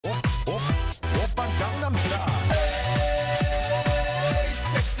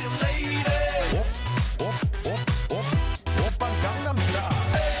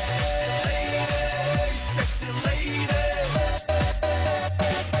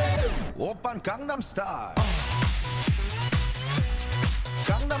오빤 강남스타일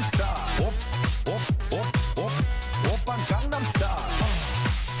강남스타일 오빤 강남스타일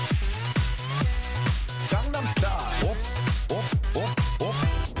강남스타일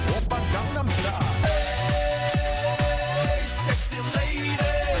오빤 강남스타일 Hey sexy lady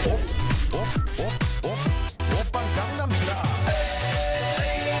오빤 강남스타일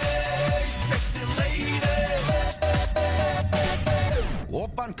Hey sexy lady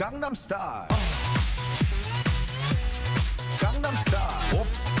오빤 강남스타일 강남스타일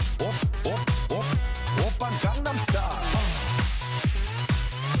오빤 강남스타일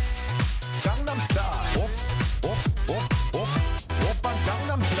강남스타일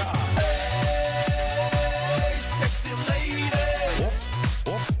오빤 강남스타일 Hey sexy lady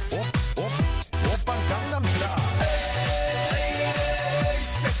오빤 강남스타일 Hey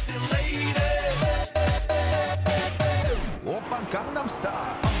sexy lady 오빤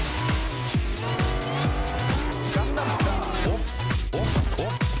강남스타일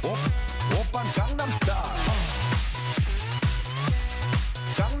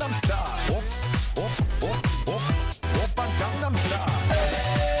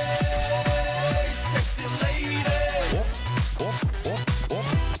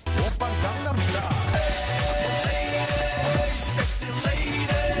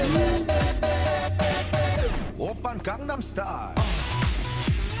Gangnam Style.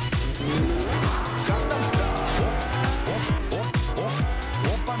 Gangnam Style.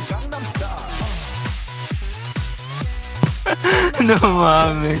 Oppan Gangnam Style. No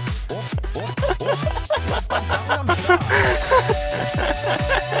mames. Oppan Gangnam Style.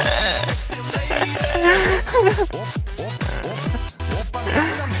 Oppan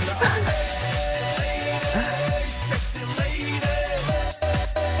Gangnam Style. Sexy lady.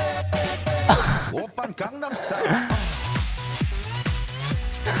 Oppan Gangnam Style.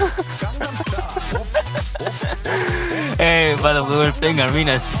 Hey, by the way, we're playing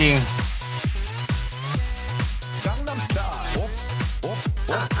arenas too.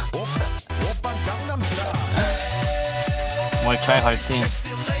 More try hard team.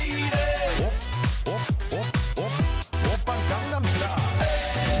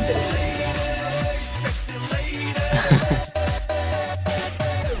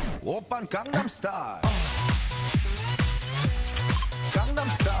 Oppan Gangnam Style. Gangnam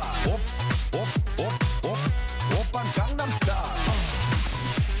Style. Oppan Gangnam Style.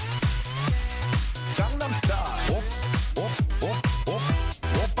 Gangnam Style.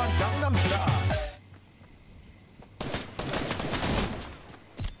 Oppan Gangnam Style.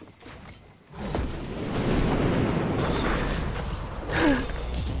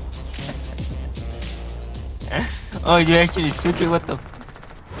 Oh, you actually took it? What the?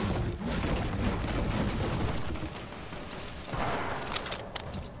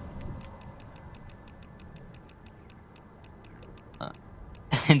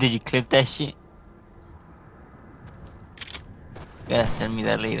 Did you clip that shit? You gotta send me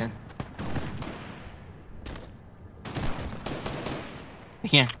that later.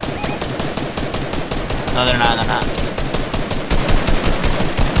 Here. No, they're not.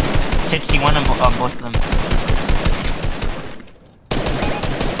 61 on both of them.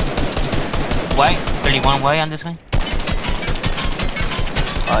 White? 31 white on this one?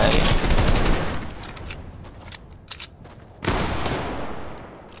 Oh, yeah.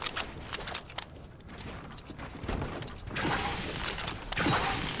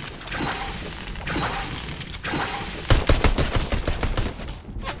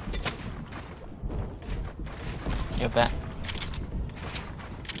 You're back.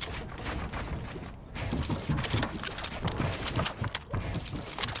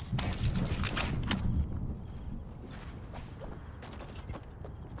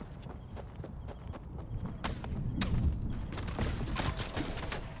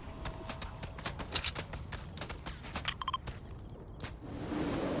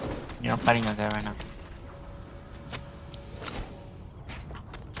 You're fighting a guy right now.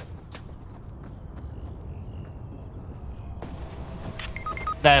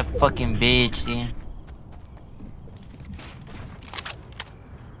 That fucking bitch, dude.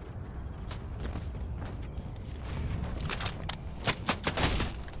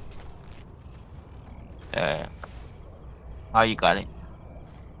 Oh, you got it.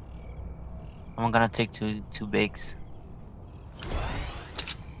 I'm gonna take two bigs.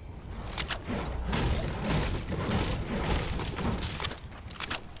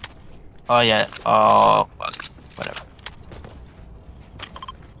 Oh yeah. Oh fuck. Whatever.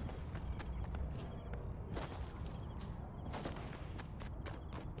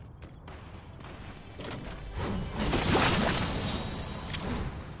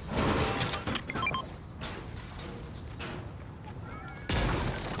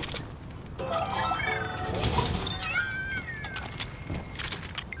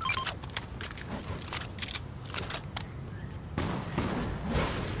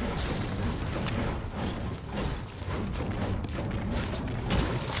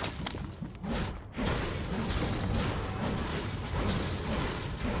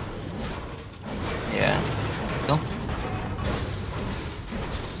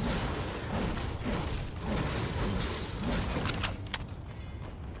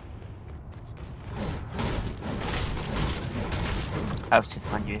 I have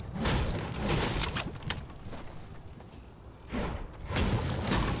 600.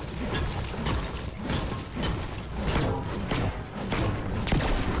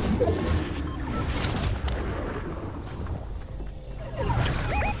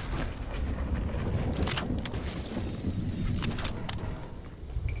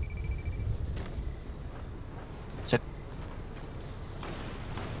 Check.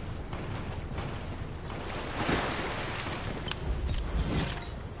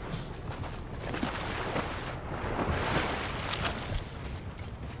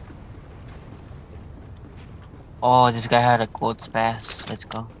 Oh, this guy had a gold pass. Let's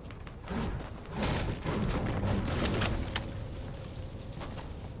go.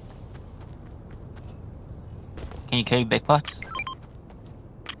 Can you carry backpots?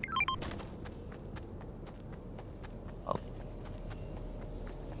 Oh.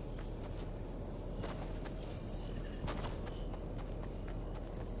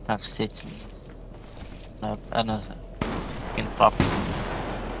 I have 6. No, I know. Can pop.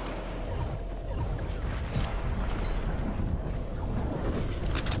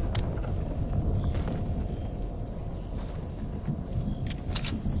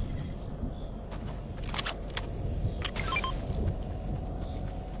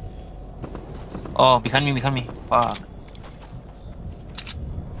 Oh, behind me, behind me. Fuck.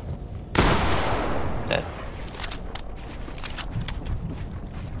 Dead.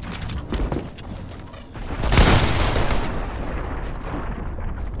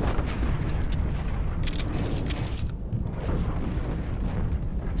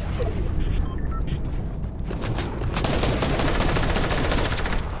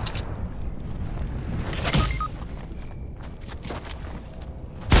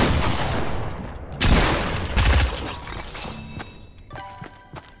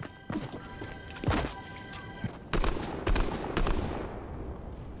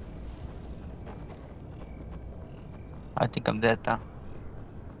 I think I'm dead now.